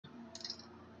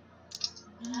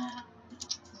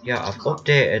Yeah, I've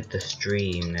updated the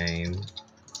stream name.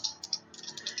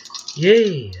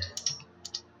 Yay!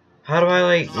 How do I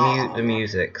like mute the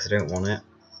music? Cause I don't want it.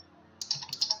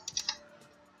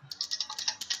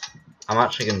 I'm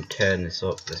actually gonna turn this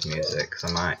up, this music, cause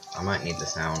I might need the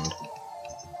sound.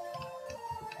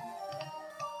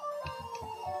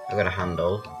 I've got a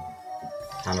handle.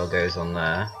 Handle goes on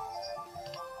there.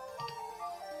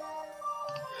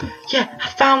 Yeah, I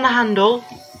found the handle.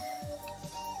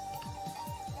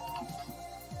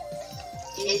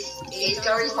 Is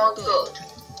Gary's mod good?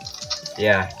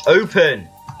 Yeah. Open!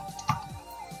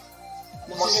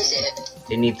 What is it?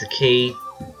 It needs a key.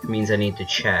 It means I need the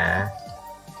chair.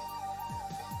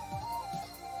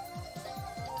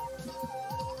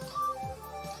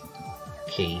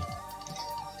 Key.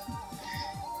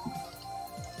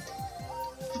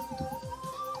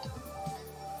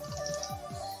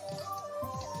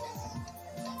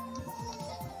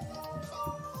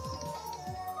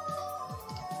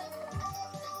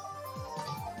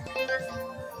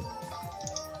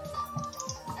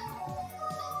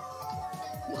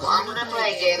 I'm gonna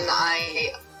play a game that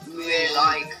I really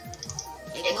like.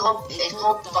 It's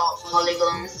called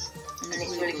Polygons, and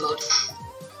it's really good.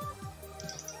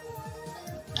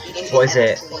 What is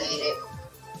it?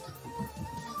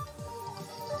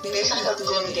 It's like a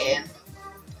gun game,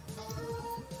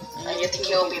 and you have to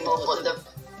kill people, but the...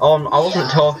 Oh, I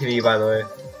wasn't talking to you, by the way.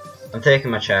 I'm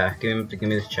taking my chair. Give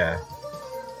me this chair.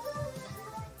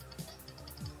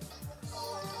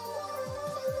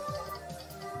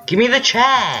 Give me the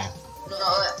chair!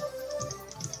 No.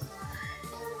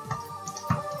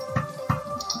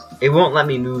 It won't let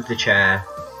me move the chair.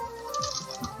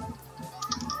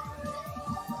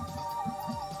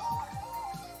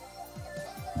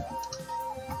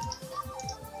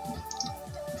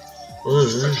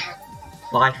 Ugh.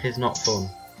 Life is not fun.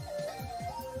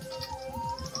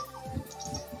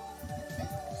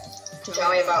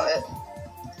 Tell me about it.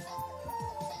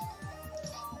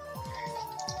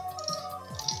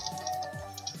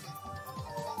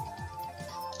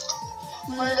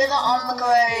 Look at the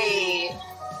upgrade.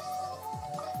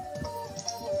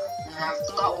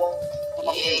 I've got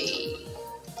one. Yay.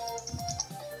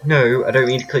 No, I don't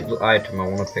need to click the item, I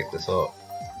want to pick this up.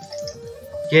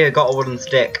 Yeah, got a wooden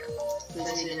stick.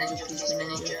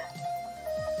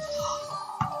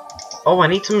 Oh, I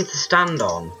need something to stand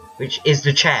on, which is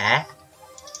the chair.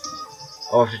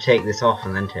 Oh, I have to take this off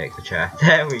and then take the chair.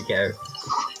 There we go.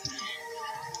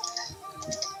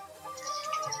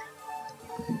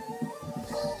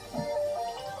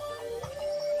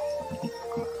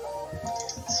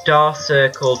 Star,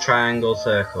 circle, triangle,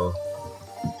 circle.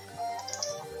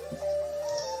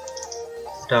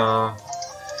 Star,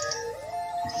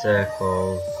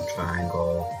 circle,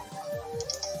 triangle,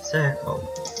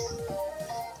 circle.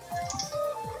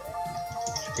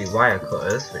 Should be wire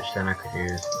cutters, which then I could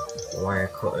use wire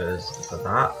cutters for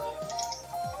that.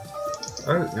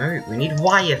 Oh no, we need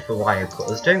wire for wire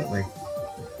cutters, don't we?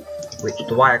 Which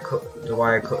the wire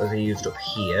cutters are used up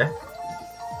here.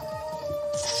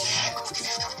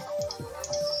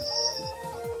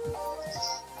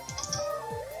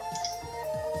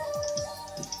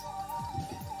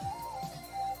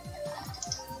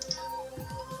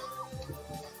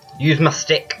 Use my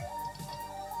stick.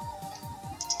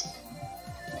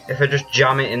 If I just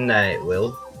jam it in there, it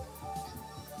will.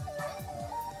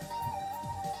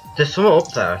 There's something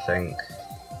up there, I think,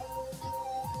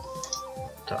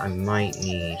 that I might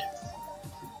need.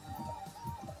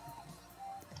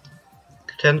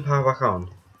 Turn the power back on.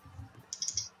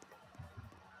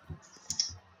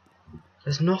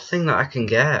 There's nothing that I can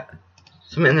get.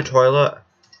 Something in the toilet.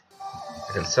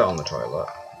 I can sit on the toilet.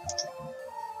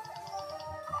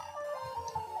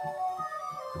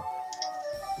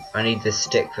 I need this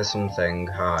stick for something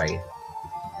high.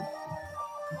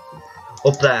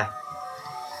 Up there.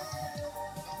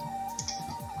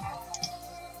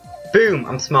 Boom!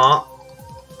 I'm smart.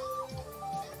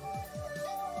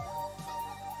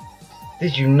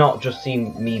 Did you not just see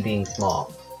me being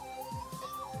smart?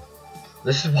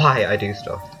 This is why I do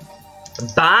stuff.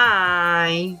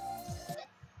 Bye!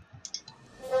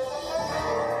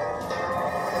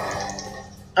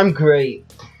 I'm great.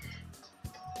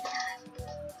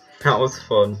 That was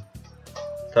fun.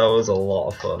 That was a lot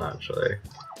of fun, actually.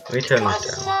 Let me turn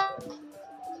this down.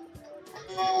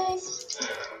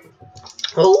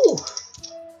 Oh!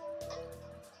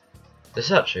 This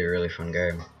is actually a really fun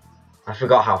game. I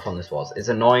forgot how fun this was. It's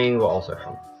annoying, but also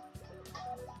fun.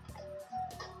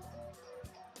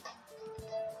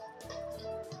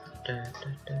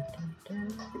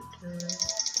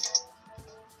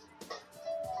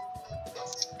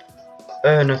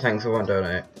 No thanks, I won't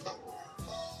donate.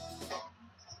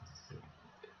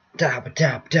 Dab,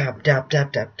 dab, dab, dab,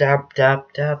 dab, dab, dab,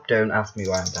 dab, dab. Don't ask me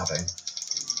why I'm dabbing.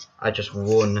 I just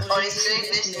won. Honestly,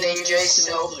 this ninja is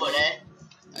so funny.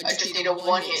 I just need a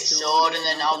one-hit sword and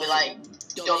then I'll be like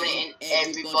dominating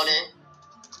everybody.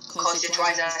 Cause you're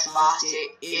twice as fast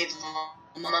if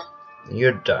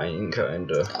You're dying,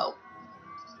 kinda. oh.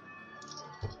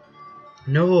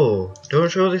 No, don't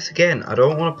show this again. I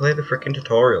don't want to play the freaking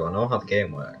tutorial. I know how the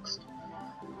game works.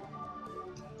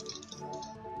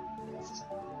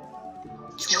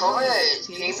 Tutorials,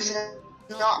 people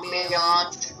should not be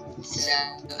allowed to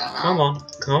Come on,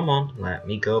 come on. Let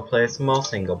me go play some more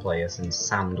single player since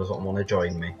Sam doesn't want to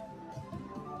join me.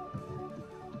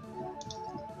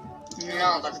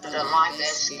 No, because I don't like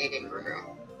this escape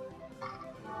room.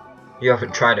 You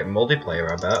haven't tried it in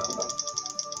multiplayer, I bet.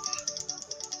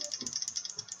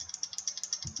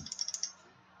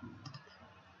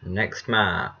 Next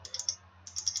map.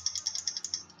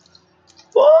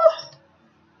 What?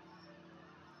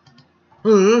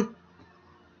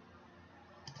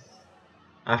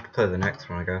 I have to play the next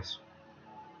one, I guess.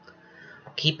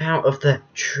 Keep out of the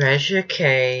treasure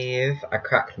cave. I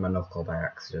cracked my knuckle by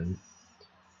accident.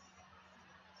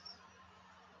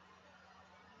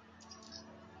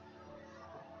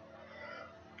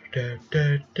 Do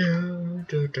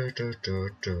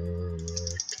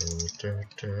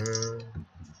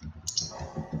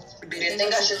you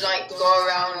think I should like go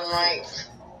around and like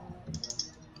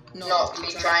not be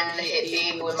trying to hit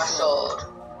people with my sword?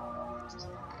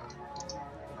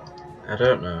 I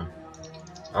don't know.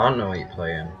 I don't know what you're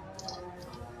playing.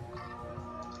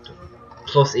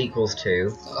 Plus equals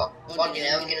 2. Oh, what do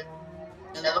you know?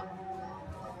 Never.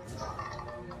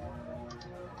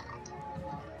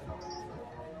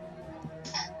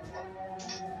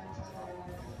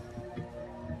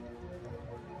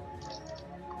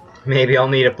 Maybe I'll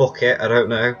need a bucket, I don't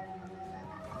know.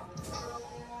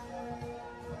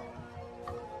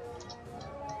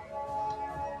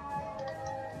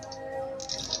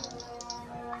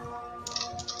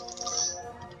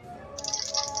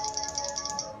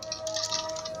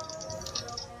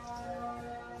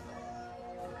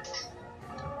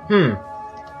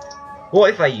 What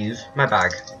if I use my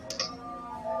bag?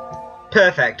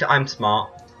 Perfect, I'm smart.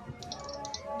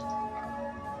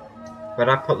 But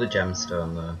I put the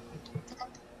gemstone there.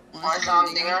 Or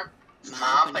something,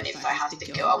 Mom, but if I have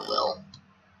to go, I will.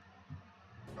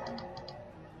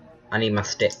 I need my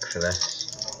stick for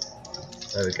this.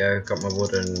 There we go, got my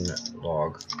wooden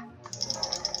log.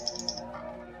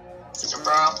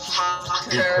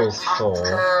 Equals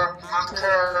 4.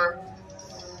 Hacker.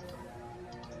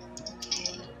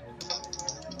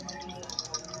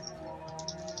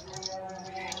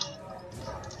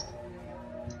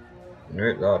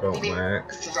 Nope, that don't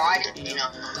work. Tried it, you know,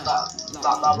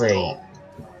 that Wait.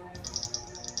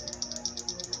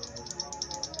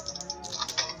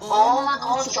 Oh my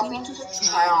god, jumping to the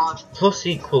child. Plus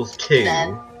equals 2.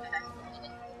 That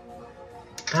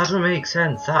doesn't make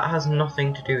sense. That has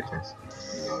nothing to do with this.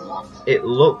 It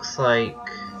looks like...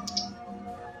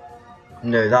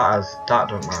 No, that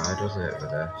don't matter, does it,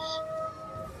 with this?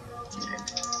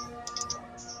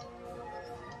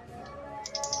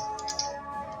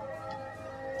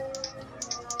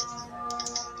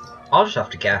 I'll just have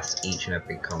to guess each and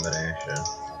every combination.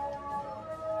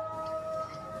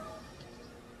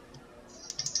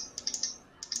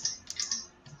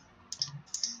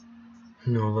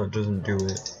 No, that doesn't do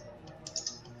it.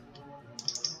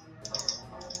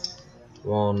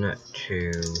 1,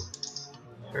 2,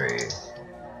 3,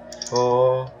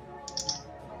 4.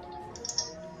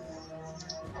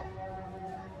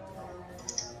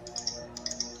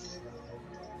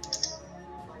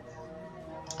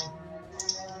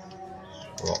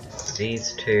 Swap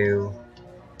these two.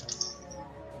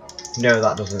 No,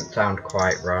 that doesn't sound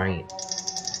quite right.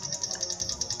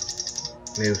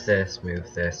 Move this,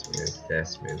 move this, move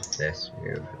this, move this,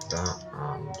 move that,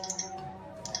 and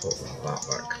put that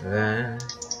back there.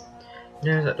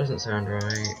 No, that doesn't sound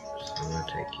right. So I'm gonna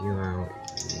take you out,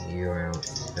 you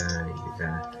there, you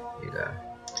there, you there.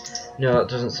 No, that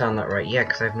doesn't sound that right. Yeah,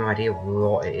 because I have no idea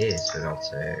what it is, for God's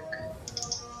sake.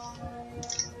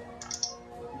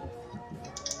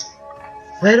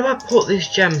 Where do I put this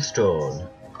gemstone?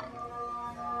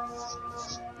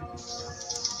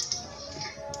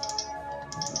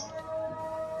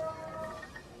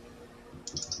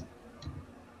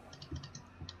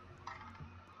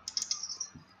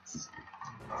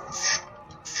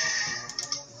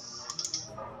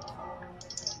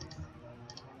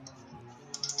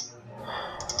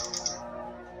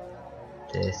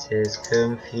 This is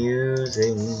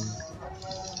confusing.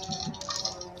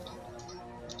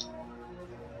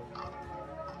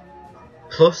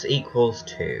 plus equals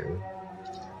 2.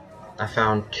 I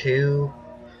found 2,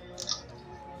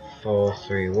 4,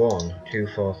 3, 1. 2,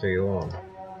 4, 3, 1.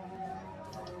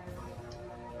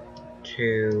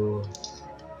 2,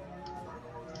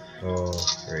 4,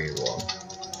 3, 1.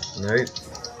 Nope.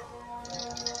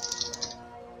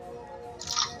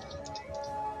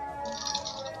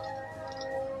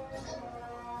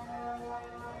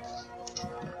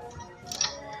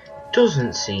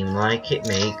 Doesn't seem like it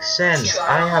makes sense.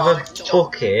 I have a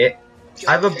bucket.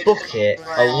 I have a bucket,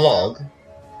 a log.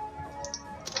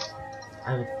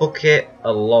 I have a bucket,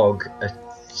 a log, a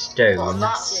stone. Well,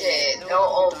 that's it. They'll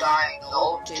all die. They'll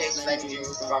all take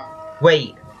vengeance from.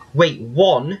 Wait,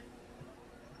 1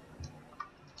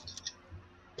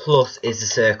 plus is the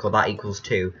circle, that equals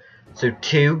 2. So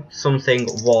 2, something,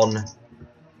 1.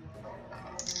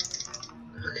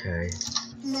 Okay.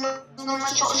 No, my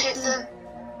shots hit them.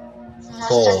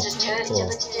 4.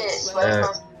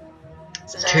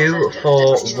 2,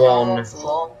 4, 1.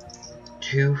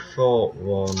 2, 4,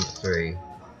 1, 3.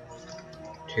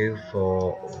 2,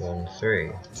 4, 1,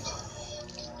 3.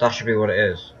 That should be what it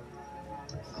is.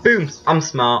 Boom! I'm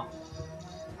smart.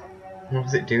 What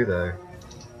does it do though?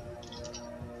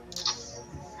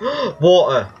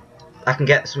 Water! I can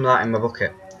get some of that in my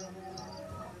bucket.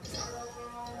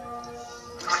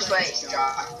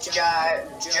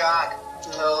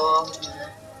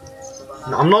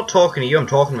 No, I'm not talking to you, I'm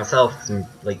talking to myself because I'm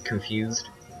like confused.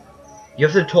 You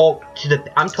have to talk to the.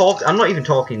 I'm not even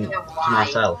talking to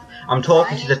myself. I'm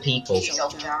talking to the people.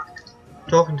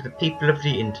 Talking to the people of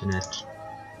the internet.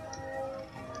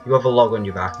 You have a log on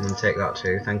your back. I'm gonna take that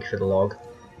too. Thank you for the log.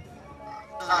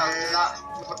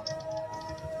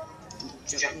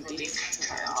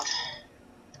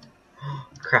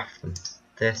 Craft them.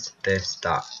 This,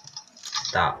 that,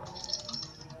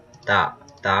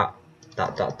 that.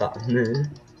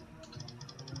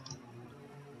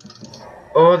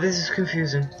 Oh, this is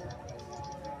confusing.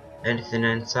 Anything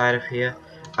inside of here?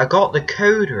 I got the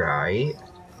code right.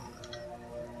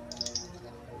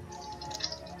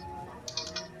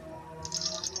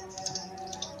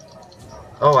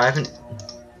 Oh, I haven't.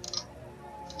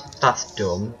 That's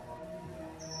dumb.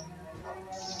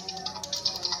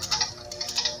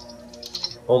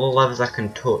 All the levers I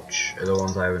can touch are the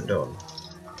ones I haven't done.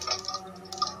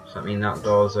 Does that mean that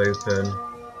door's open?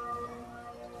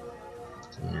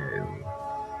 No.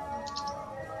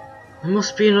 There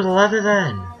must be another lever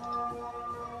then.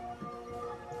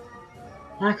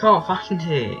 I can't find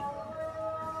it.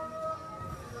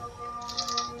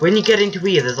 When you get into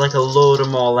here, there's like a load of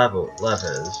more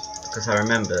levers. Because I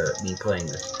remember me playing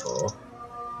this before.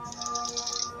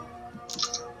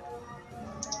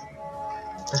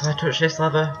 Have I touched this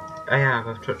lever? I have,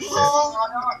 I've touched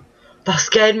it. That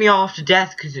scared me off to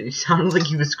death because it sounded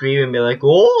like you were screaming me like,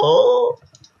 oh!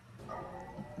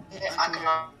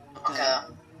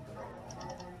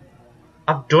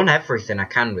 I've done everything I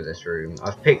can with this room.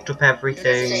 I've picked up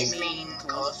everything.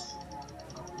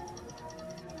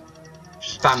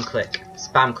 Spam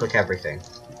click everything.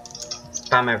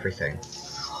 Spam everything.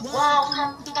 Wow,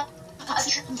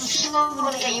 I'm still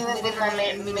gonna get you with my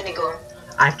minigun.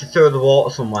 I have to throw the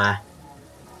water somewhere.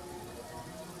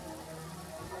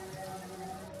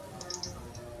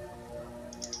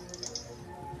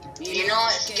 You know,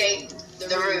 escape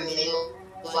the room in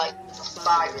like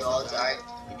spirals, right?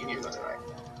 You do that, right?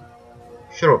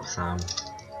 Shut up, Sam.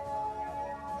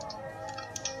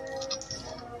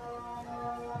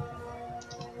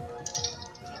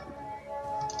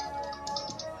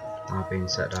 Are being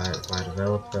set out by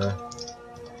developer.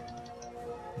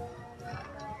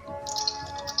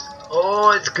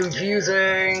 Oh, it's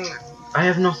confusing. I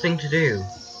have nothing to do.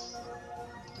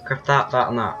 Craft that,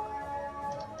 and that.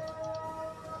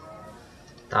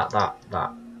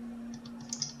 That.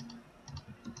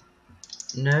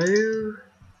 No.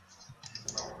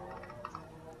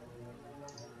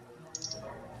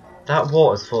 That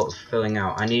water's filling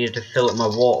out. I needed to fill up my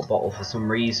water bottle for some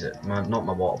reason. Not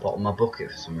my water bottle, my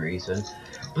bucket for some reason.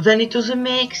 But then it doesn't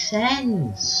make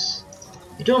sense.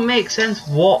 It don't make sense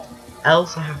what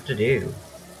else I have to do.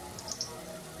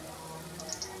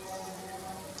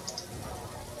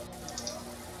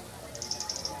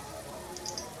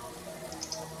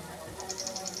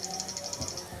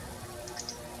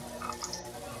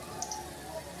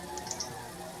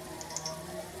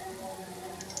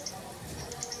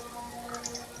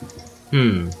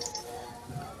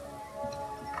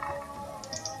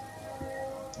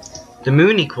 The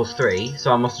moon equals 3,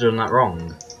 so I must have done that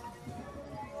wrong.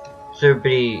 So it would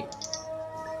be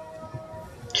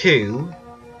 2.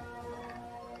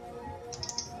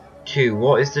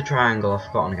 What is the triangle? I've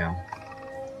forgotten again.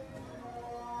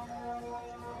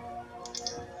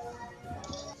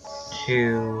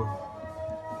 2.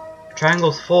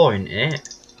 Triangle's 4, isn't it?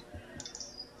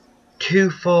 2,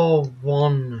 4,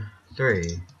 1,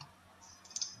 3.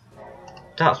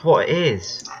 That's what it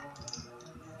is.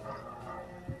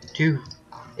 2.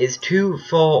 It's 2,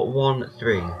 4, 1,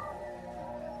 3.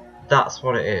 That's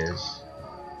what it is.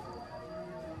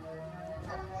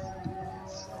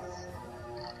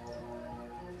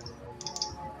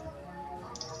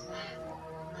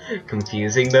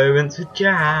 Confusing moments with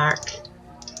Jack.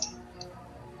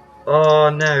 Oh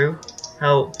no,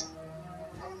 help.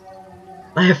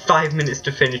 I have 5 minutes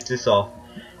to finish this off.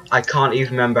 I can't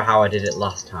even remember how I did it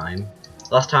last time.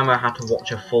 Last time I had to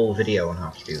watch a full video on how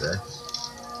to do this.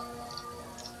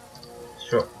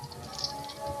 Sure.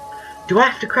 Do I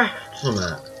have to craft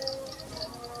something?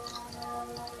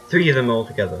 3 of them all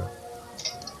together.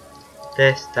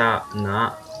 This, that, and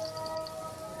that.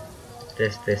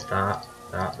 This, that.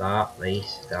 That,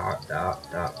 this, that.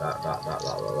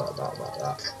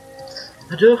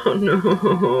 I don't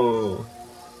know.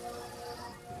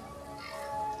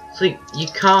 So you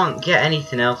can't get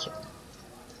anything else.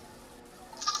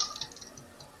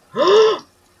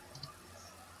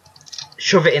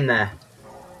 Shove it in there.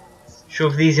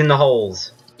 Shove these in the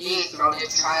holes. He's probably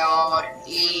tryhard.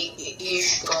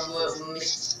 He's gonna work for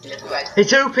Mr. Greg.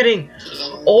 It's opening!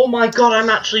 Oh my god, I'm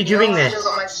actually doing this. I've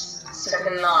got my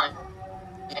second line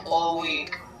all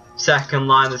week. Second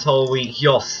line this whole week,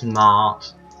 you're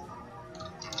smart.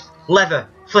 Lever,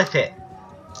 flip it.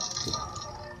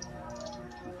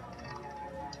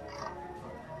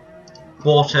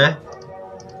 Water.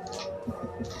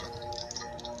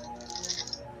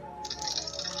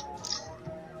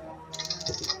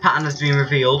 Pattern has been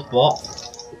revealed. What?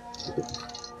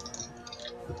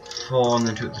 4 and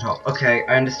then 2 at the top. Okay,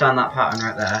 I understand that pattern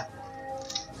right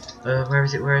there. Where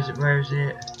is it? Where is it? Where is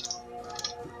it?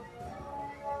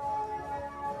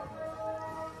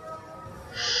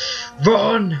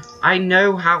 Run! I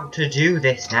know how to do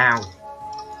this now.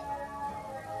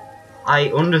 I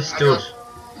understood.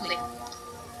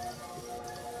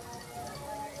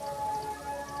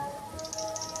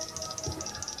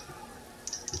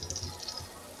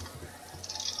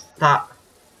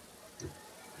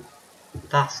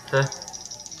 That's the...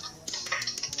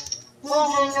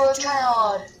 Moving your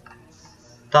child.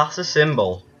 That's a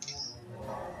symbol.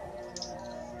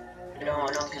 No, I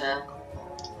don't care.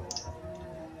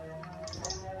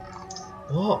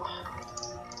 What?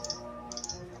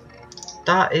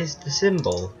 That is the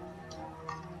symbol.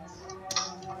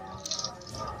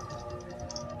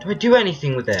 Do I do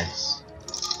anything with this?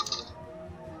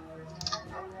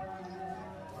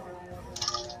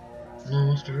 No, I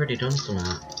must have already done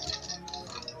something.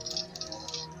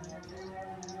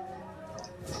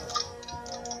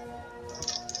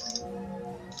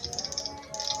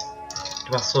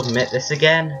 Do I submit this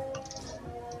again?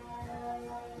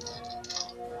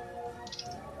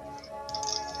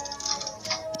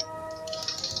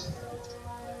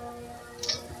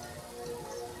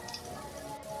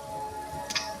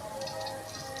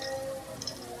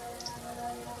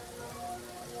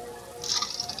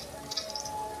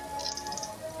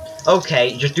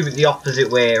 Okay, just do it the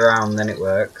opposite way around, then it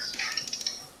works.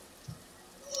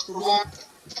 One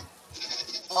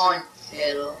on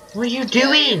hill. What are you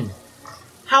doing?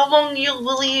 How long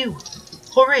will you?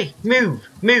 Hurry, move,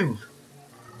 move.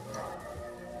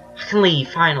 I can leave,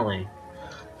 finally.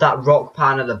 That rock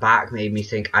pan at the back made me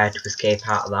think I had to escape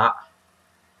out of that.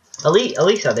 At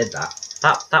least I did that.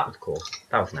 That was cool.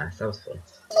 That was nice, that was fun.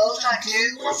 All I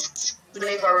do was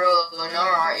believe I run.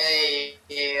 Alright,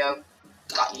 yeah.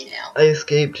 Got you now. I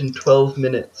escaped in 12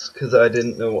 minutes because I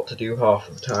didn't know what to do half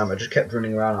of the time. I just kept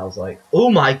running around. I was like, oh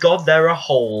my god, there are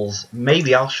holes.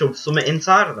 Maybe I'll shove something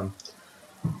inside of them.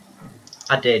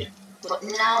 I did. But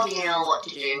now you know what to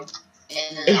do.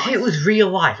 If it was real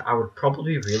life, I would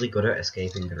probably be really good at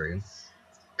escaping the room.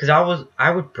 Because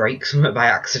I would break something by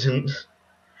accident.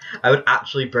 I would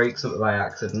actually break something by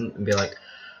accident and be like,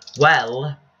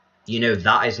 well, you know,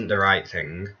 that isn't the right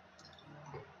thing.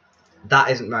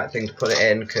 That isn't the right thing to put it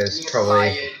in, because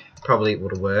probably it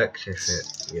would have worked if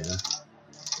it, you know,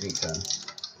 makes sense.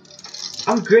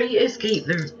 I'm great at escape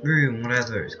the room,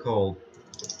 whatever it's called.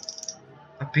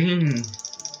 I've been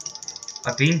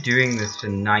doing this for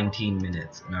 19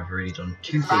 minutes and I've already done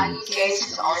 2 things.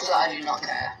 Cases, honestly, I do not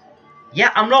care.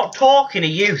 Yeah, I'm not talking to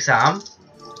you, Sam.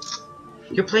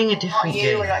 You're playing a different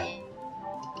game. Not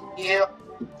you.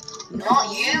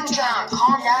 Not you, Jack.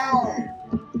 Calm down.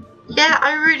 Yeah,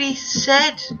 I already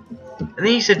said. And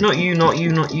then you said not you, not you,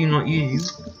 not you, not you.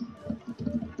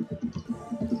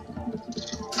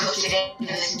 Because you didn't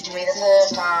listen to me the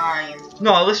first time.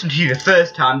 No, I listened to you the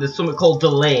first time. There's something called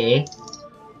delay.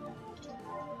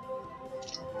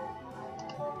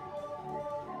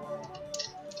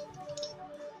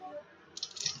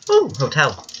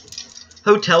 Hotel.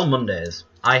 Hotel Mondays.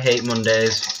 I hate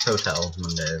Mondays. Hotel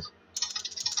Mondays.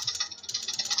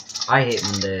 I hate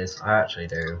Mondays. I actually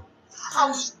do.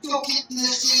 I'm stuck in the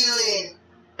ceiling.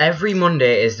 Every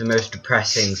Monday is the most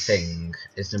depressing thing.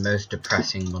 It's the most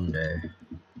depressing Monday.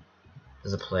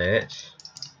 There's a plate.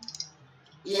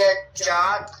 Yeah,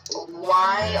 Jack.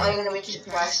 Why are you gonna be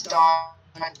depressed on?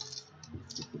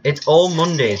 It's all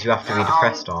Mondays you have to be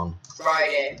depressed on.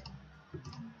 Friday.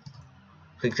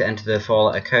 Click to enter the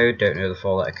 4-letter code. Don't know the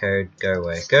 4-letter code. Go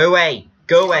away. Go away!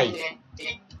 Go away!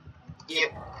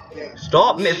 Yep.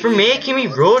 Stop from making me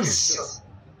run!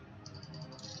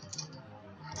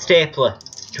 Stapler.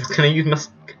 Can I use my...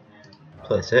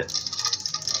 Place it.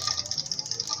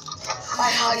 I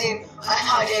had him. I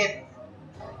had him.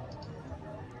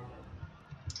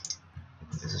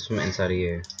 Is there something inside of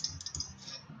you?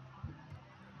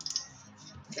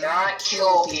 Can I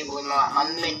kill people with my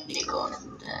minigun?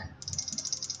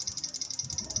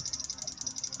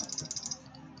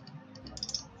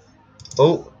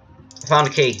 Oh! I found a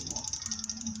key.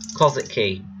 Closet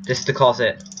key. This is the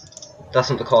closet. That's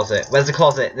not the closet. Where's the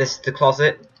closet? This is the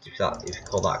closet. If you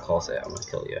call that a closet, I'm gonna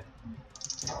kill you.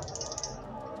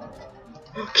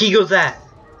 Key goes there!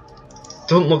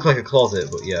 Doesn't look like a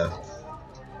closet, but yeah.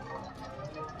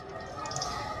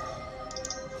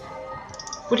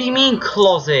 What do you mean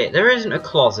closet? There isn't a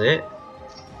closet.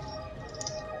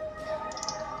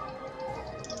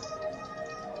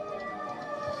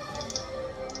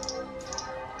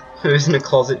 There isn't a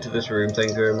closet to this room, thank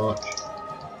you very much.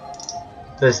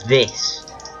 There's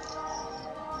this.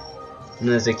 And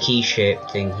there's a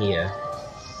key-shaped thing here.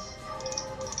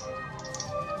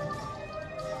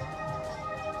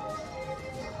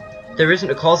 There isn't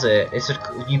a closet. It's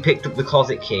you picked up the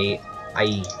closet key.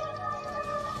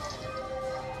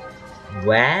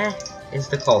 Where is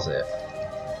the closet?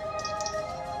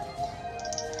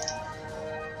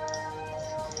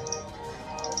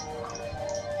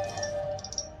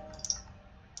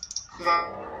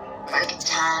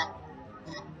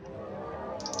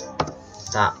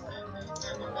 That.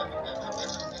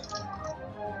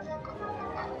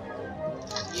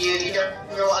 You don't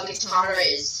know what a guitar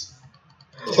is.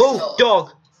 Oh,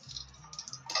 dog!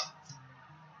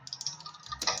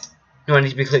 No, I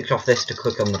need to be clicked off this to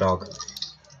click on the dog.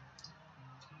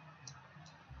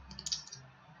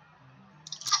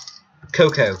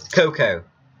 Coco, Coco.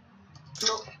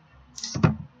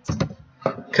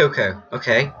 Coco,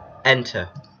 okay. Enter.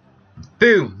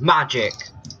 Boom! Magic!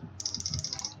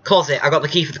 Closet, I got the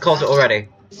key for the closet already.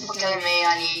 Okay, me,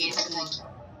 I need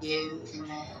you.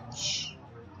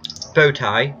 Bow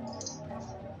tie.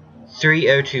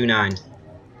 3029.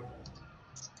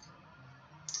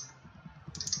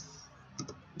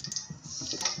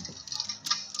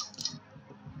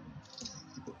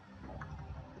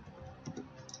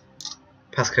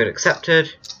 Passcode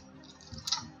accepted.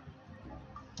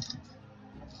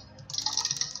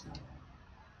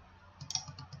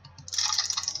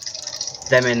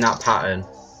 Them in that pattern.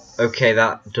 Okay,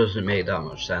 that doesn't make that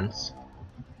much sense.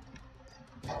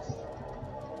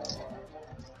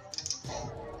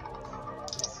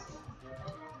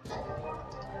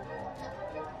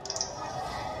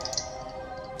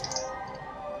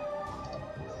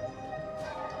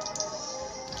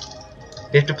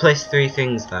 You have to place 3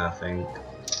 things there, I think.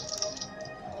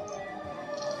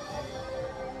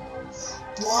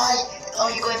 Why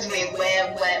are you going for me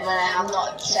when I have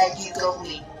not said you go for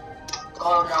me?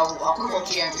 Oh no, I'll come up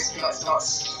to you and just start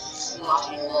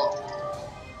smashing you up.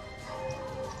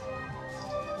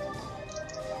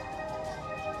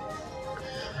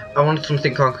 I wanted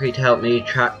something concrete to help me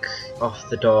track off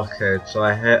the door code, so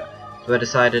I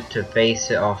decided to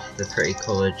base it off the pretty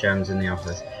coloured gems in the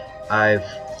office. I've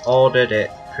ordered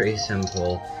it pretty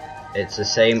simple. It's the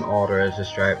same order as the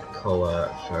striped colour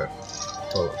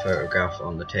photograph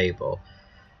on the table.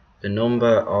 The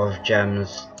number of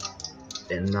gems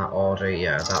in that order,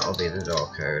 yeah, that'll be the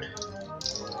door code.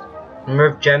 Number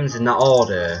of gems in that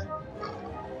order.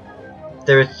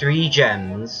 There are 3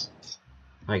 gems,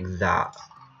 like that.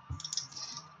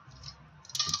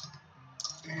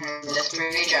 There's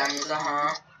 3 gems,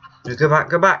 No, go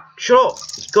back, shut up,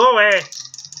 go away!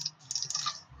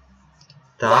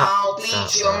 Wow,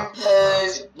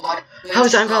 jumpers. How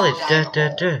is that invalid?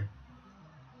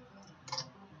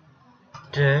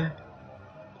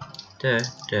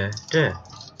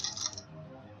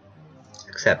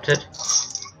 Accepted.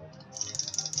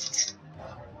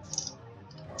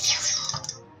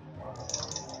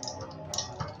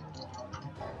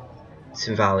 It's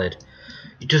invalid.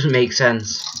 It doesn't make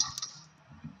sense.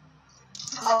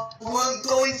 I wasn't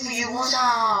going for you, was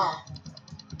I?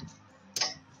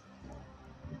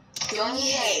 Don't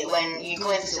you hate when you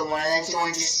go in for someone and then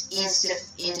someone just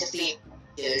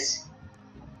interferes?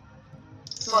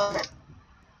 So I'm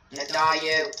gonna die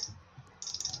you.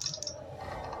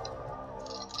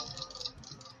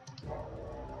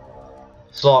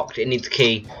 It's locked, it needs a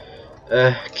key.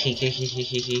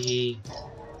 Key.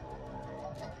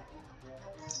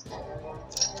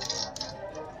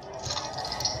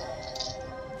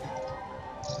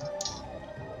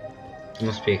 There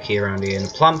must be a key around here. In a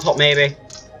plant pot, maybe?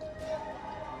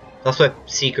 That's where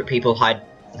secret people hide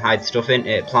stuff in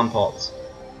it. Plant pots.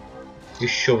 You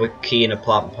shove a key in a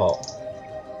plant pot.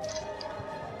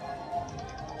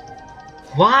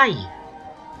 Why?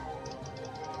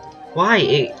 Why?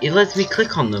 It lets me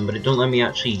click on them, but it don't let me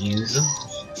actually use them.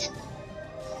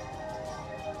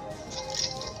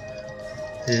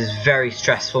 This is very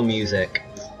stressful music.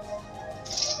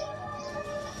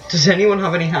 Does anyone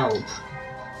have any help?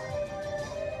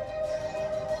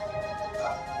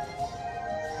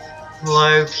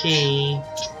 Hello, key.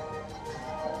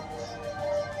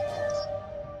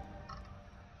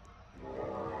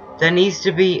 There needs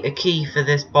to be a key for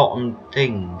this bottom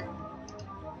thing.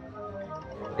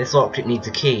 It's locked, it needs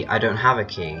a key. I don't have a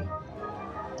key.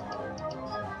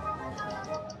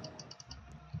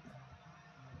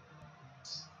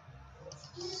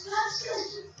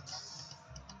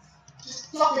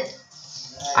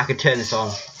 I could turn this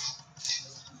on.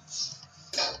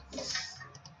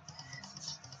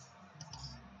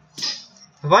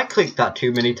 Have I clicked that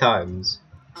too many times?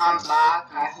 I'm back.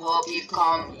 I hope you've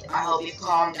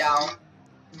calmed down.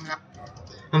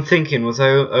 I'm thinking, was I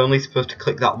only supposed to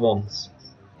click that once?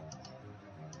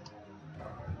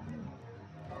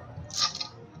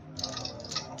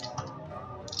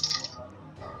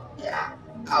 Yeah.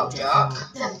 I'll joke.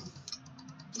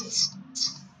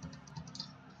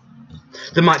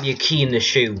 There might be a key in the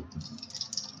shoe.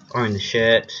 Or in the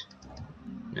shirt.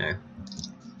 No.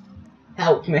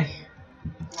 Help me.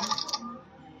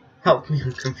 Help me,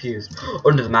 I'm confused.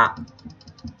 Under the mat.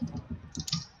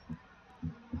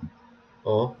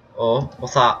 Oh,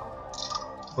 what's that?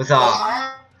 What's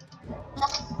that?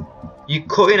 You're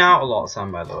cutting out a lot,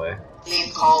 Sam, by the way.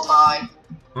 Leave call, bye.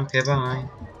 Okay, bye.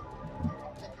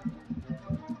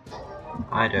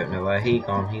 I don't know where he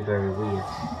gone, he's very weird.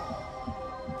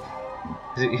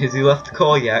 Has he left the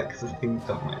call yet? Because I think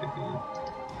that might have been.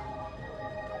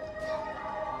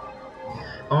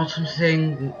 I want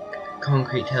something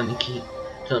concrete to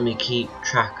help me keep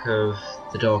track of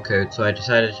the door code, so I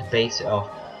decided to base it off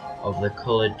of the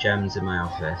coloured gems in my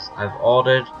office. I've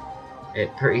ordered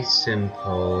it pretty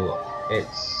simple.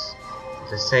 It's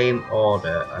the same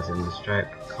order as in the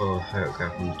striped colour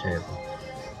photograph on the table.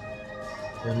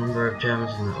 The number of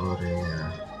gems in the order,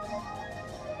 yeah.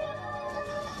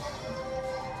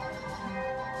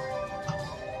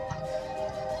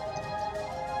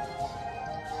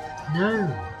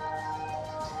 No!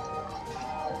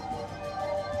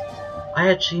 I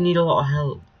actually need a lot of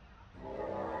help.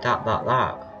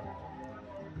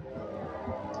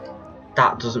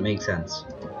 That doesn't make sense.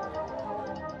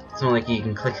 It's not like you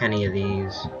can click any of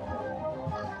these.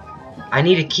 I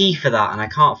need a key for that and I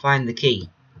can't find the key.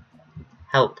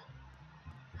 Help.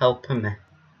 Help me.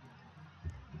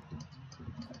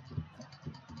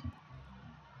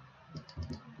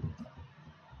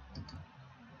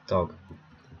 Dog.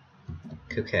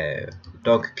 Coco.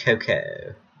 Dog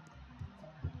Coco.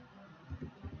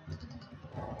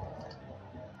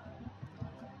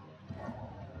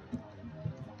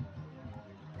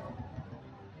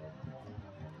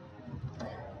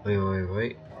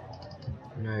 Wait.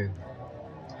 No.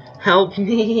 Help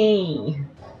me!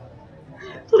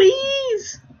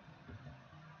 Please!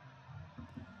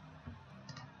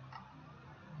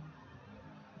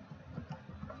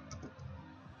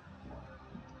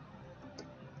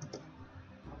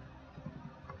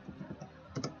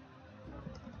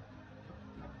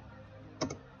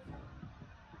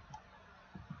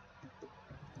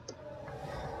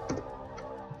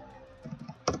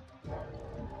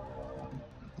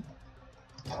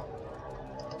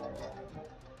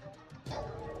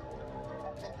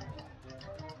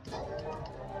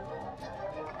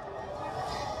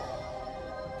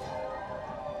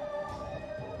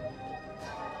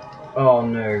 Oh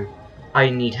no. I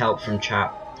need help from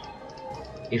chat.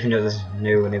 Even though there's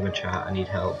no one in the chat, I need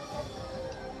help.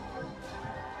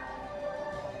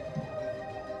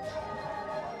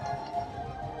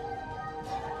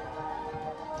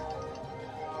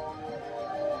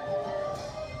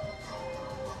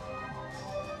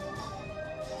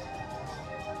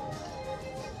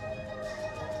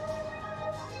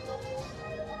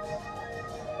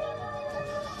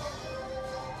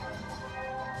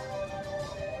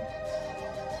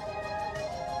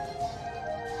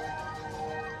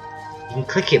 You can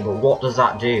click it, but what does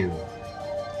that do?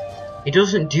 It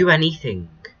doesn't do anything.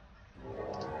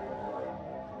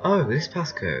 Oh, this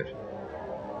passcode.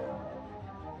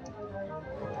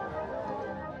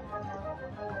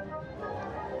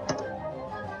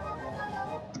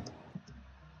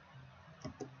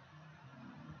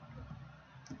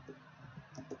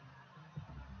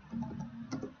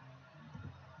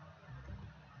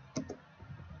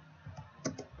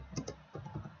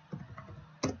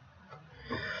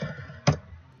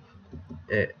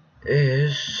 It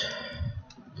is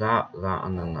that,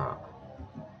 and then that.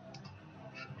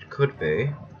 It could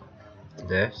be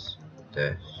this.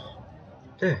 This.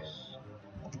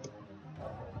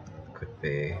 Could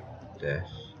be this.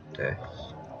 Could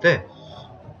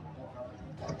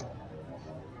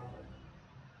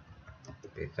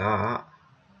be that,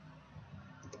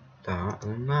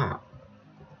 and that.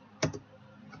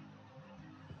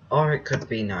 Or it could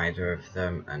be neither of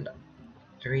them, and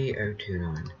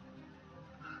 3029.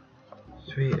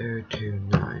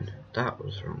 3029. That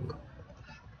was wrong.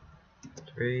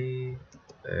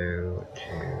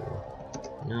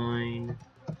 3029.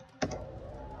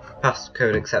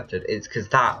 Passcode accepted. It's because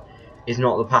that is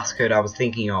not the passcode I was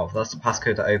thinking of. That's the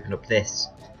passcode that opened up this.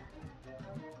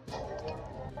 I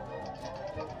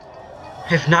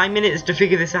have 9 minutes to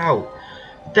figure this out.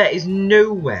 There is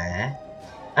nowhere,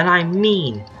 and I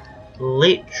mean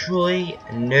literally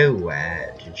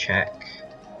nowhere to check.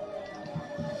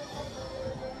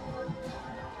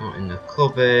 Not in the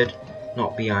cupboard,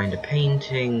 not behind a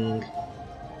painting,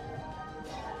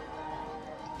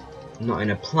 not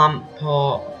in a plant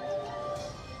pot.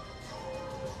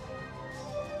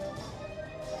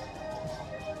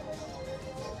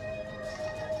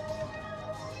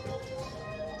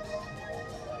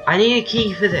 I need a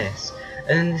key for this,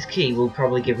 and then this key will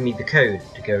probably give me the code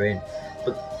to go in.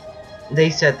 But they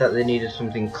said that they needed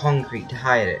something concrete to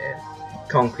hide it in.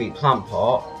 Concrete plant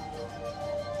pot.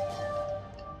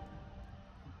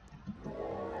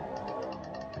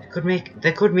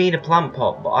 They could mean a plant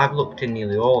pot, but I've looked in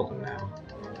nearly all of them now.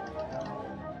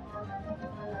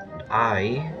 And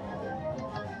I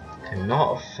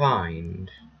cannot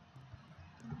find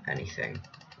anything.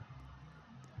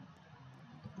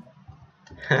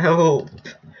 Help!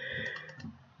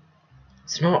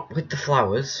 It's not with the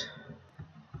flowers.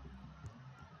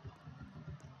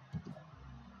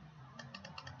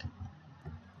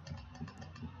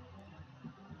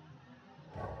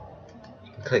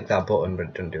 You can click that button, but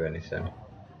it doesn't do anything. You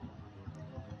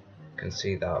can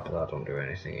see that, but that don't do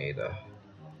anything either.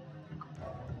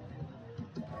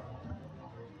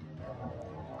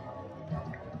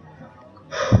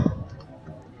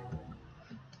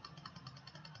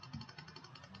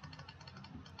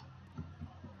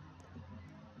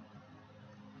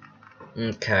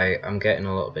 Okay, I'm getting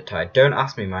a little bit tired. Don't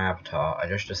ask me my avatar. I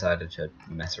just decided to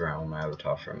mess around with my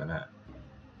avatar for a minute.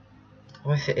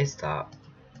 What if it is that?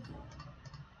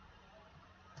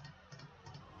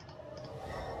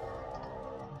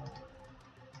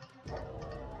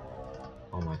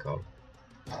 Oh my god.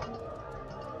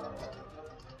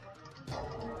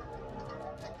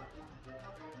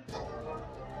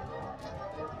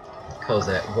 Close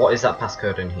it. What is that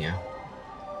passcode in here?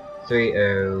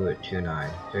 3029.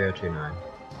 3029.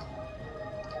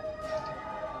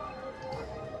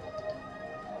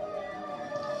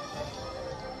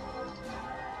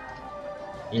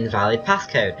 Invalid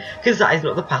passcode. Because that is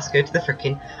not the passcode to the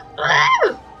frickin'.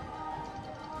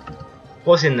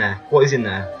 What's in there? What is in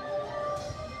there?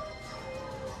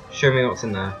 Show me what's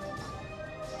in there.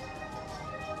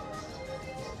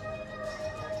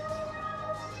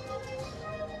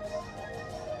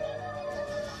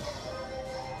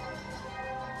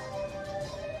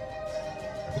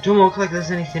 It don't look like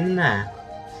there's anything in there.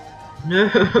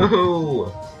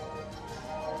 No!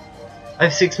 I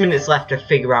have 6 minutes left to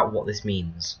figure out what this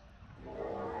means.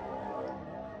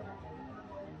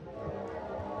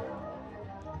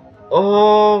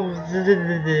 Oh,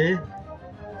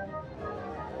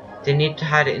 they need to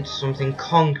hide it into something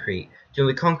concrete. The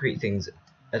only concrete things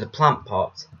are the plant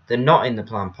pots. They're not in the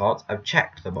plant pots. I've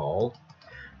checked them all.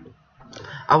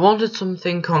 I wanted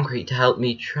something concrete to help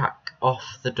me track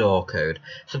off the door code,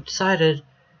 so I've decided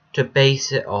to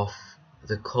base it off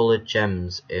the coloured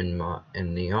gems in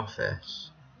the office.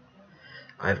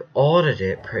 I've ordered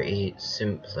it pretty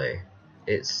simply.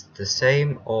 It's the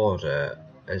same order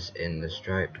as in the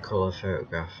striped colour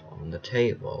photograph on the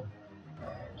table.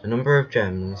 The number of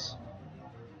gems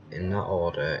in that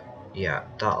order, yeah,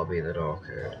 that'll be the door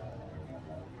code.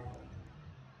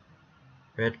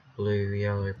 Red, blue,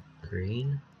 yellow,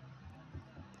 green.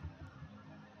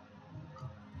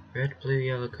 Red, blue,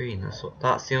 yellow, green.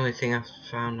 That's the only thing I've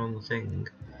found on the thing.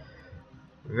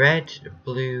 Red,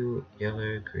 blue,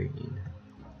 yellow, green.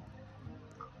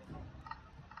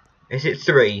 Is it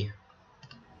 3?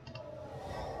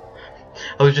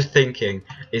 I was just thinking,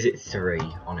 is it 3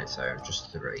 on its own?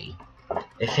 Just 3.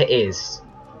 If it is,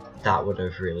 that would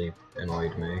have really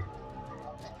annoyed me.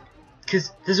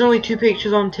 Because there's only 2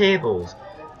 pictures on tables.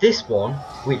 This one,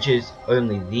 which is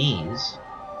only these.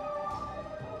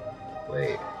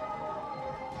 Wait.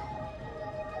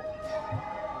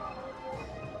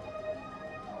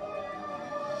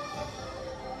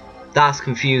 That's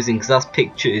confusing because that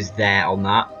picture is there on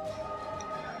that.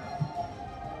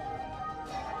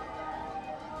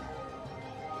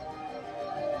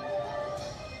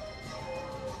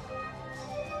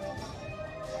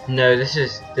 No, this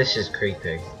is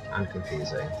creepy and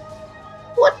confusing.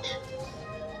 What?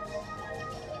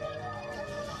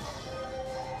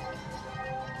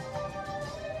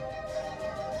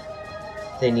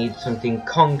 They need something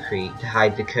concrete to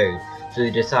hide the code, so they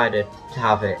decided to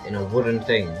have it in a wooden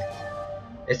thing.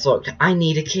 It's locked. I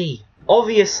need a key.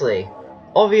 Obviously,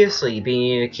 you've been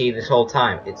needing a key this whole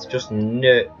time. It's just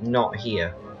not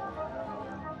here.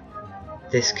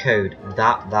 This code,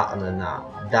 that, and then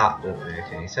that. That doesn't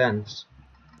make any sense.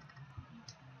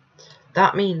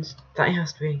 That means that it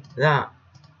has to be that.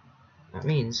 That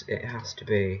means it has to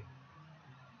be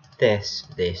this,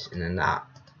 and then that.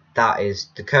 That is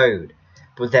the code.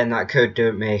 But then that code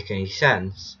don't make any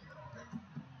sense.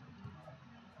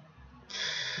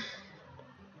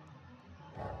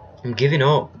 I'm giving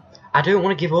up. I don't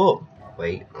want to give up.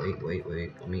 Wait.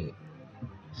 Let me.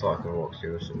 I thought I could walk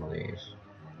through some of these.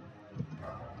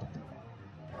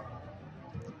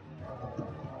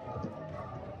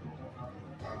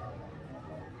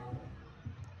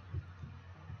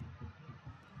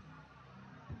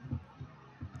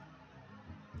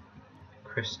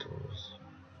 Crystals.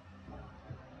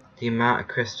 The amount of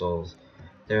crystals.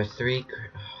 There are 3.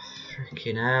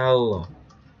 Freaking hell.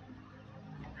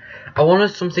 I wanted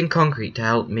something concrete to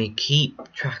help me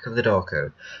keep track of the door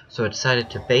code, so I decided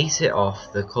to base it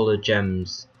off the coloured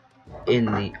gems in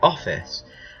the office.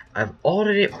 I've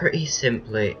ordered it pretty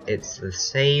simply. It's the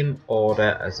same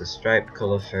order as the striped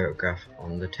colour photograph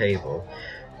on the table.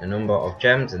 The number of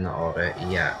gems in that order,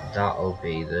 yeah, that'll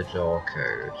be the door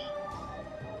code.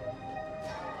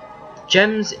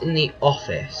 Gems in the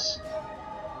office.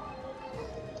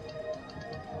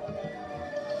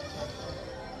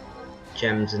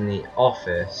 Gems in the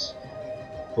office,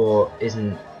 but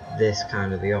isn't this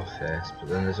kind of the office? But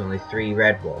then there's only 3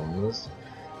 red ones,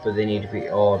 but they need to be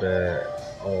ordered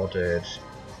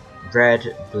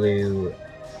red, blue,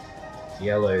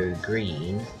 yellow,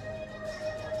 green.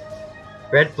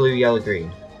 Red, blue, yellow,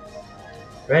 green.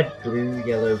 Red, blue,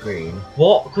 yellow, green.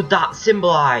 What could that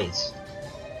symbolize?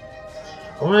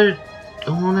 I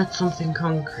wanted something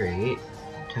concrete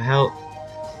to help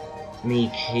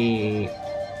me keep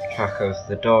track of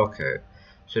the door code,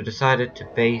 so I decided to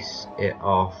base it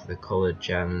off the coloured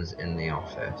gems in the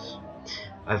office.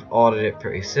 I've ordered it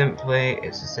pretty simply.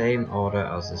 It's the same order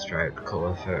as the striped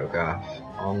colour photograph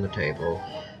on the table.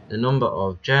 The number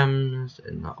of gems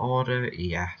in the order,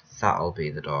 yeah, that'll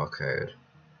be the door code.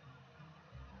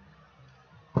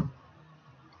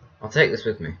 I'll take this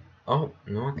with me. Oh,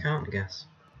 no I can't, I guess.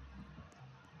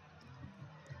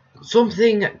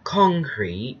 Something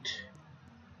concrete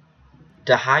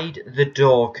to hide the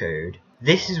door code.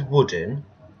 This is wooden.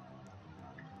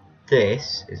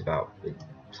 This is about like,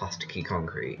 plasticky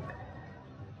concrete.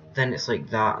 Then it's like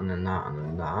that, and then that, and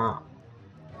then that.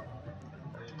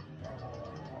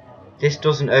 This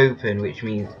doesn't open, which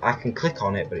means I can click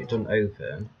on it, but it doesn't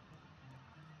open.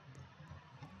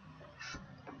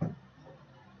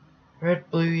 Red,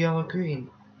 blue, yellow, green.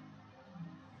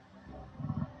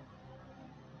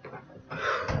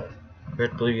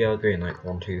 Red, blue, yellow, green, like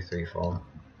 1, 2, 3, 4.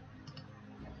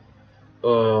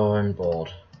 Oh, I'm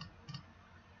bored.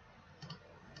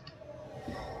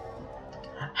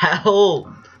 Help!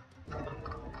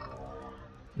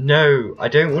 No, I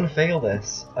don't want to fail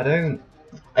this. I don't.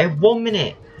 I have 1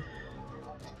 minute.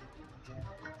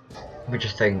 Let me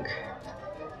just think.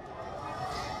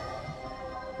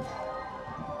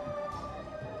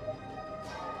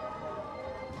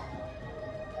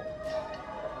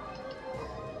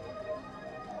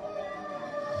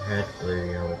 Red,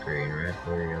 blue, yellow, green, red,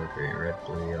 blue, yellow, green, red,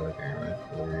 blue, yellow, green, red,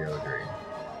 blue, yellow, green.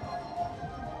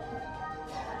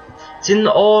 It's in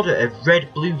the order of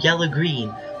red, blue, yellow,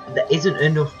 green, but there isn't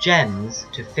enough gems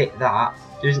to fit that.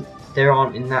 There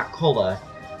aren't in that colour.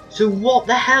 So what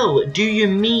the hell do you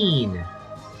mean?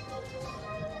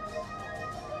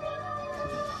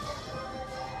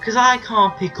 Because I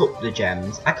can't pick up the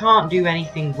gems. I can't do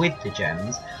anything with the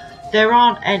gems. There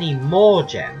aren't any more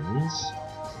gems.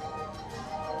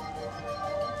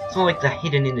 It's not like they're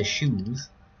hidden in the shoes.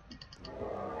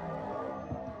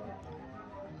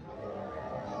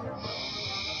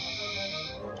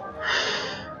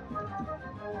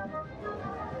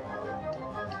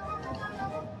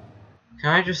 Can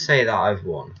I just say that I've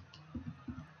won?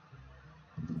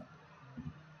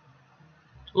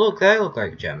 Look, they look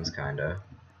like gems, kinda.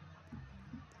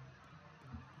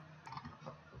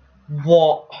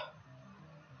 What?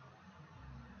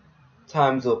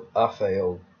 Time's up, I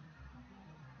failed.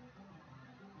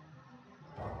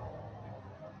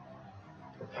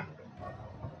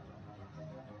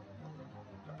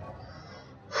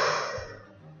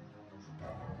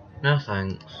 No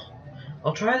thanks.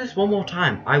 I'll try this one more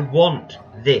time. I want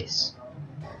this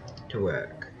to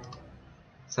work.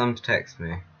 Sam's text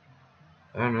me.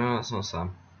 Oh no, that's not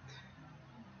Sam.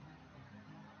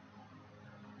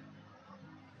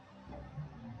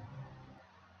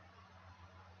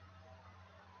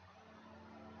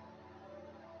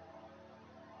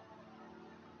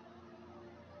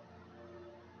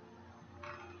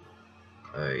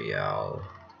 Oh yeah.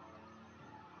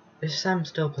 Is Sam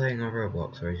still playing on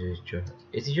Roblox, or is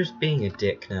he just being a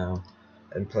dick now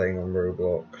and playing on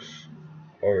Roblox,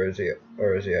 or is he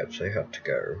actually had to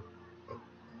go?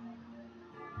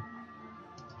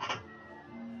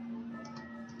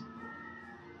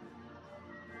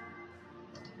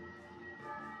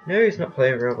 No, he's not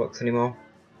playing Roblox anymore.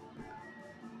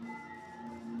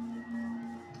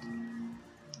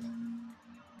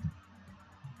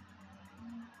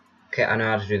 Okay, I know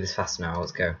how to do this fast now.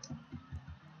 Let's go.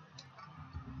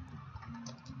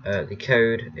 The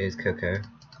code is Coco.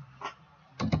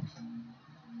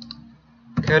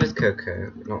 Code is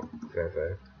Coco, not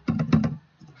Vovo.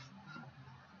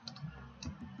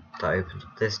 That opens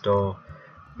up this door,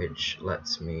 which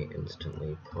lets me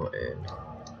instantly put in.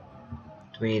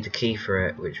 Do we need a key for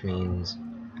it, which means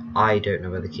I don't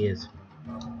know where the key is.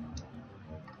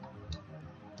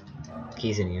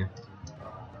 Key's in here.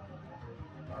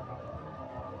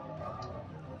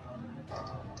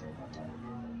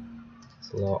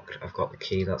 It's locked. I've got the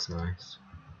key, that's nice.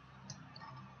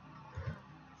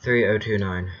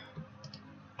 3029.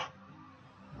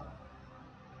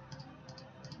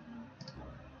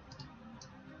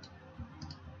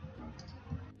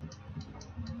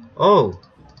 Oh!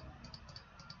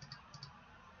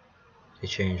 They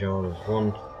change orders.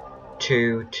 1,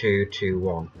 2, 2, 2,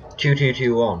 1. 2, 2,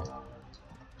 2, 1.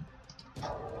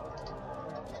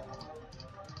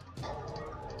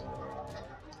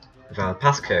 Valid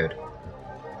passcode.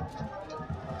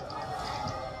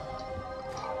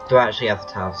 Do I actually have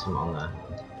to have some on there?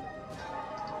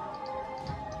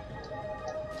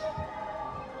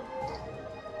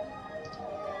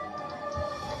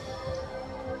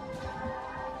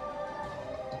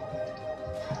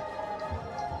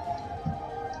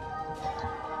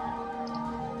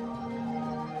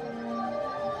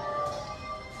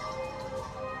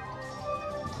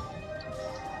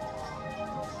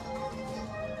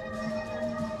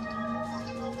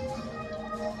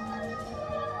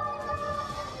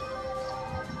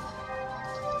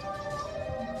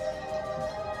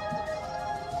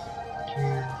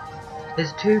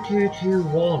 It's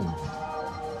 2221.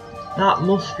 That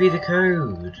must be the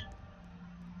code.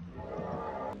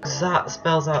 Because that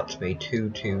spells out to me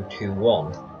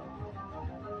 2221.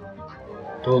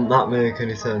 Don't that make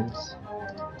any sense?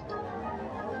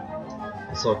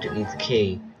 I thought it needs a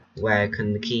key. Where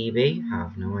can the key be?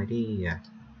 Have no idea.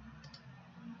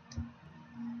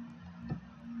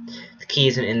 The key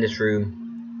isn't in this room.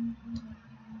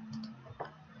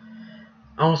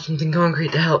 I want something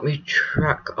concrete to help me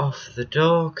track off the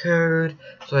door code,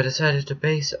 so I decided to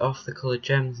base it off the coloured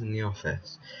gems in the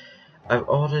office. I've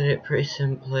ordered it pretty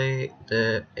simply.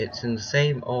 It's in the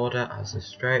same order as the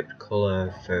striped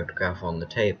colour photograph on the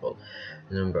table.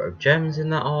 The number of gems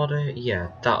in that order,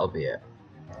 yeah, that'll be it.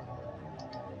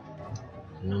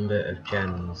 The number of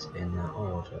gems in that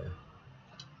order.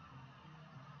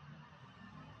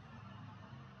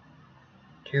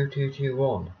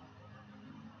 2221.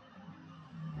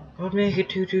 I'd make it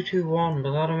 2221,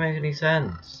 but that don't make any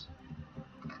sense.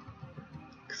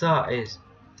 Because that is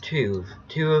two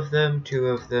of them, 1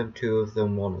 of them.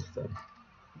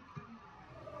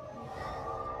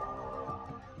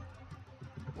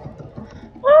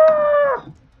 Ah!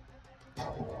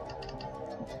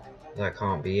 That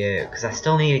can't be it, because I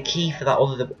still need a key for that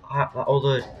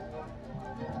other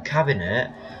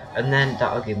cabinet, and then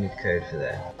that'll give me the code for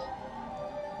this.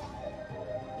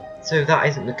 So that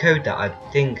isn't the code that I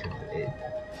think of it.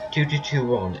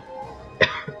 2221.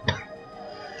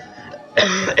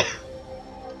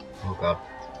 Oh god.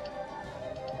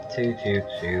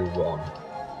 2221.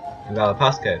 Invalid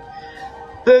passcode.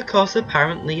 Because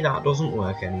apparently that doesn't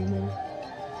work anymore.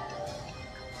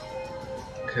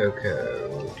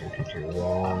 Coco,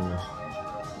 2221.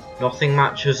 Nothing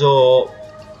matches up.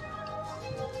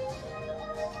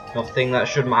 Nothing that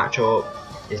should match up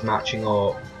is matching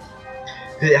up.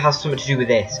 Because it has something to do with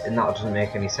this, and that doesn't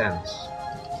make any sense.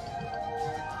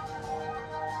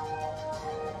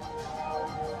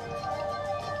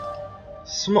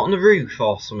 Something on the roof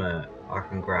or something I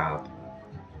can grab.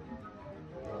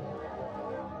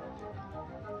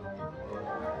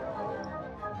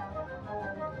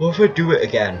 What if I do it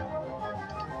again?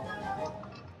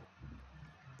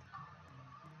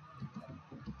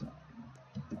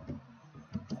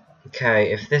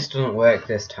 Okay, if this doesn't work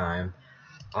this time,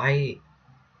 I'm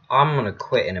gonna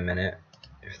quit in a minute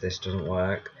if this doesn't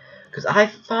work. Because I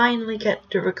finally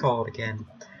get to record again,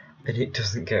 and it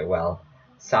doesn't go well.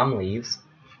 Sam leaves.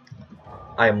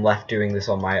 I am left doing this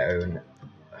on my own.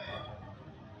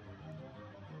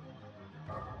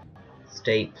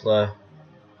 Stapler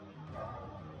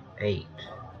 8.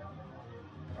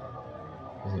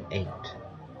 There's an 8.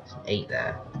 There's an 8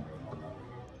 there.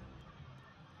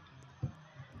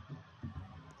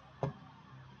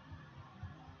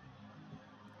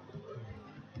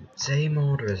 Same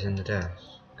order as in the desk.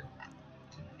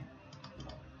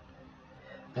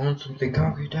 Want something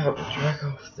concrete out to drag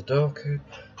off the door code,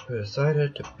 we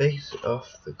decided to base it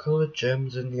off the coloured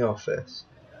gems in the office.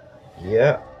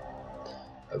 Yeah,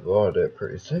 I bought it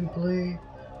pretty simply.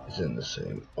 It's in the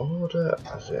same order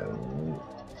as in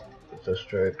the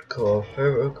striped core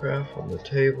photograph on the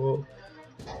table.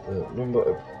 The number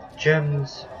of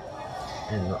gems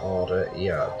in the order,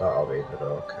 yeah, that'll be the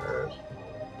door code.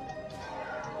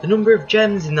 The number of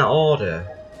gems in that order,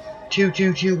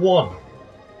 2221.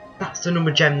 That's the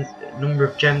number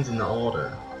of gems in the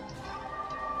order.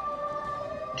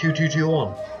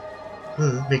 2221.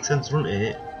 Makes sense, doesn't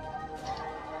it?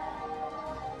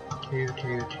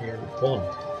 2221.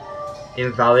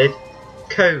 Invalid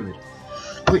code.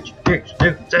 Which makes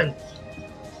no sense.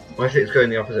 What if it's going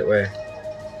the opposite way?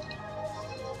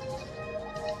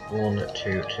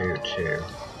 1222.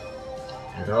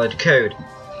 Invalid code.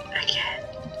 Again.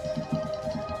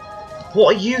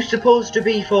 What are you supposed to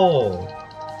be for?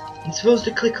 I'm supposed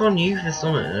to click on you for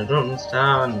something, I don't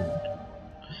understand.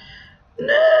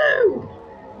 No!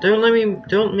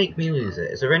 Don't make me lose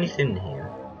it. Is there anything here?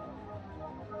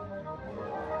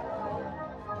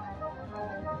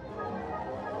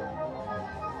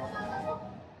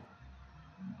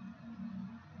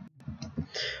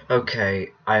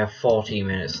 Okay, I have 14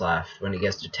 minutes left. When it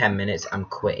gets to 10 minutes, I'm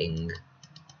quitting.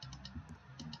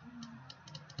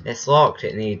 It's locked,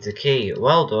 it needs a key.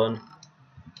 Well done.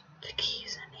 The key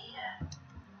isn't here.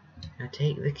 Can I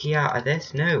take the key out of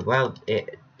this? No, well,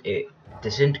 it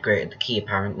disintegrated the key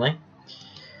apparently.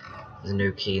 There's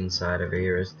no key inside of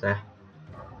here, is there?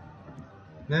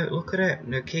 No, look at it.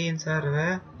 No key inside of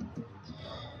there.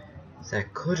 There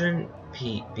couldn't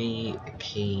be a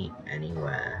key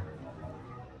anywhere.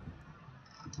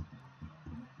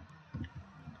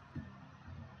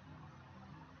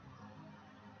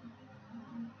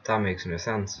 That makes no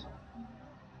sense.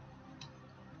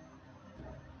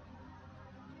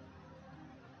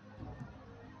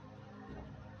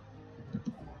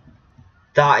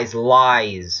 That is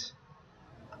lies.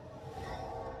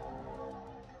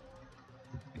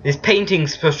 This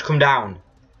painting's supposed to come down.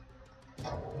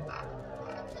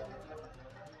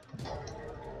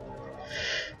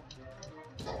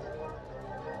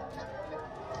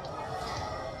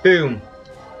 Boom.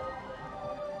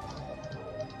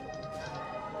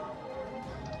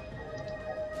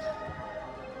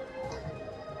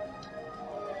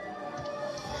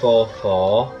 Four,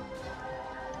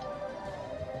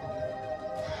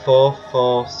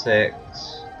 4, 6.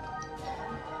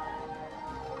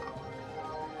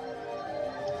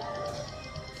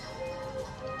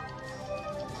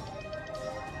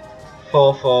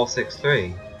 4, 6,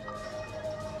 3.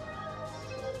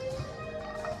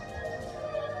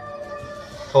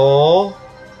 4,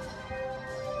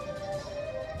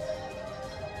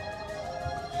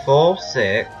 4,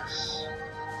 6,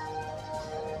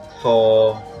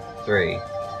 4, 3.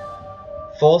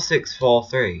 4, 6, 4,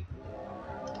 3.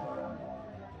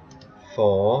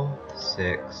 4,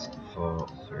 6, 4,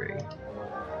 3.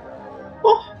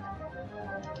 What?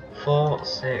 4,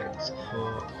 6,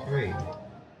 4, 3.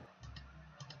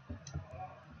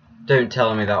 Don't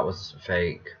tell me that was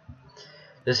fake.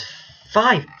 There's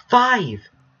 5, 5,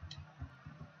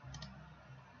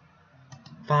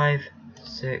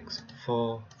 6,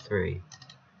 4, 3.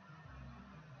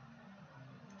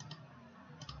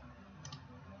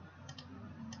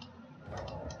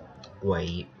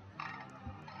 Wait.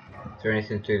 Is there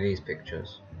anything through these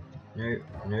pictures? No,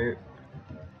 no.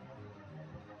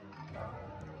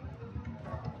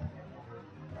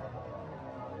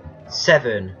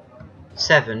 Seven.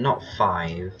 7, not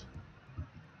 5.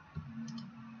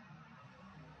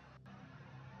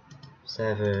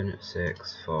 7,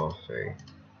 6, 4, 3.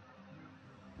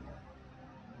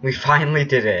 We finally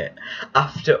did it.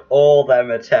 After all them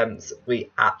attempts,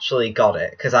 we actually got it.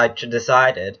 Because I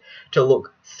decided to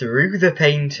look through the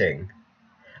painting.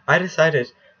 I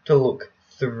decided to look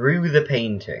through the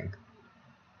painting.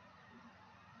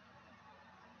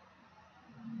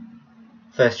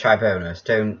 First try bonus.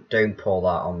 Don't pull that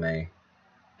on me.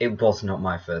 It was not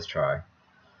my first try.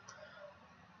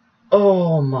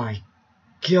 Oh my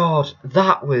god,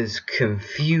 that was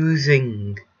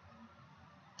confusing.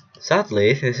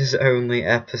 Sadly, this is only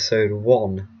episode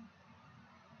 1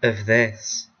 of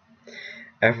this.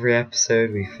 Every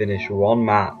episode we finish one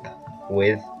map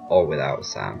with or without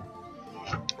Sam.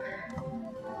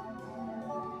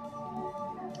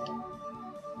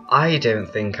 I don't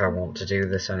think I want to do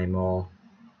this anymore.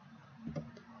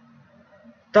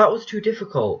 That was too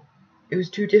difficult. It was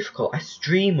too difficult. I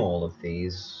stream all of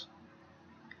these.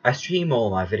 I stream all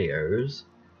my videos.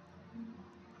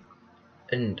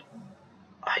 And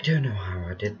I don't know how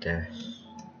I did this.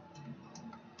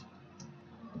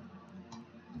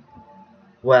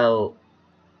 Well,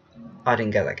 I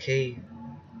didn't get that key.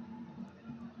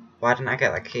 Why didn't I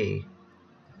get that key?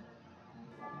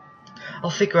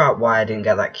 I'll figure out why I didn't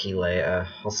get that key later.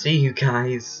 I'll see you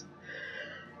guys.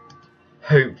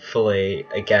 Hopefully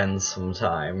again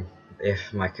sometime.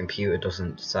 If my computer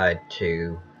doesn't decide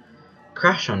to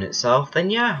crash on itself,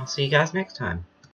 then yeah, I'll see you guys next time.